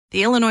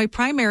The Illinois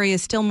primary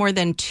is still more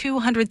than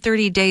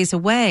 230 days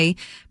away,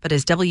 but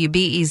as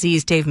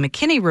WBEZ's Dave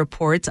McKinney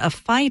reports, a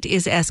fight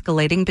is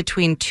escalating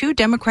between two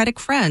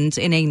Democratic friends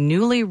in a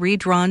newly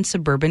redrawn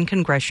suburban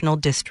congressional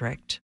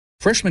district.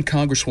 Freshman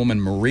Congresswoman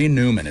Marie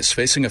Newman is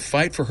facing a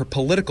fight for her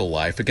political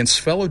life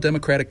against fellow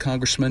Democratic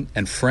Congressman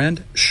and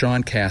friend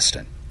Sean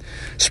Casten.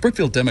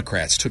 Springfield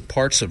Democrats took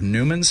parts of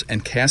Newman's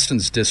and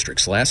Casten's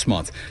districts last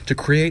month to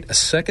create a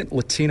second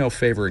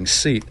Latino-favoring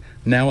seat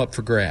now up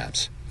for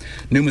grabs.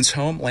 Newman's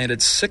home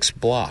landed 6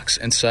 blocks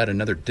inside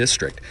another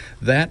district,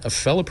 that of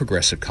fellow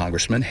progressive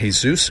Congressman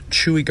Jesus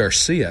Chuy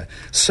Garcia,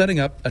 setting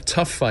up a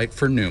tough fight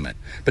for Newman.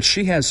 But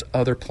she has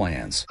other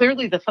plans.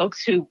 Clearly, the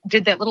folks who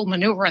did that little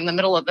maneuver in the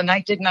middle of the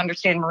night didn't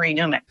understand Marie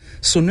Newman.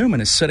 So Newman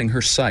is setting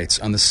her sights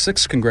on the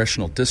 6th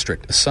congressional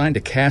district assigned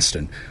to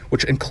Casten,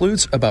 which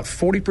includes about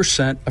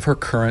 40% of her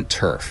current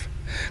turf.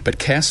 But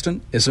Casten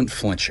isn't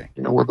flinching.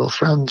 We're both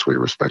friends. We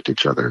respect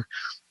each other.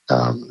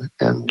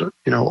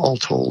 All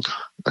told,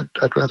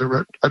 I'd rather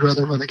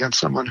run against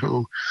someone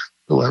who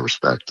I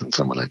respect than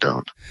someone I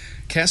don't.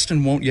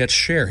 Casten won't yet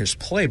share his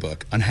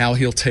playbook on how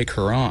he'll take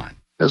her on.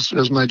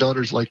 As my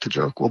daughters like to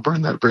joke, we'll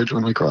burn that bridge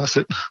when we cross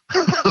it.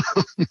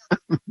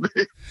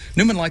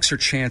 Newman likes her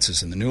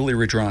chances in the newly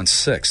redrawn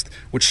 6th,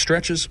 which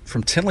stretches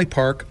from Tinley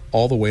Park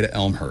all the way to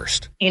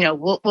Elmhurst.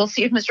 We'll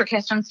see if Mr.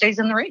 Casten stays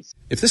in the race.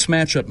 If this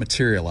matchup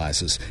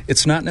materializes,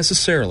 it's not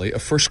necessarily a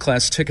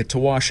first-class ticket to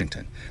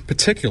Washington,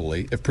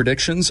 particularly if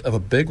predictions of a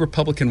big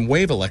Republican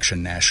wave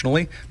election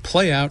nationally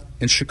play out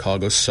in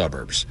Chicago's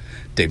suburbs.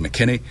 Dave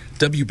McKinney,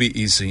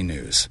 WBEZ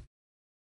News.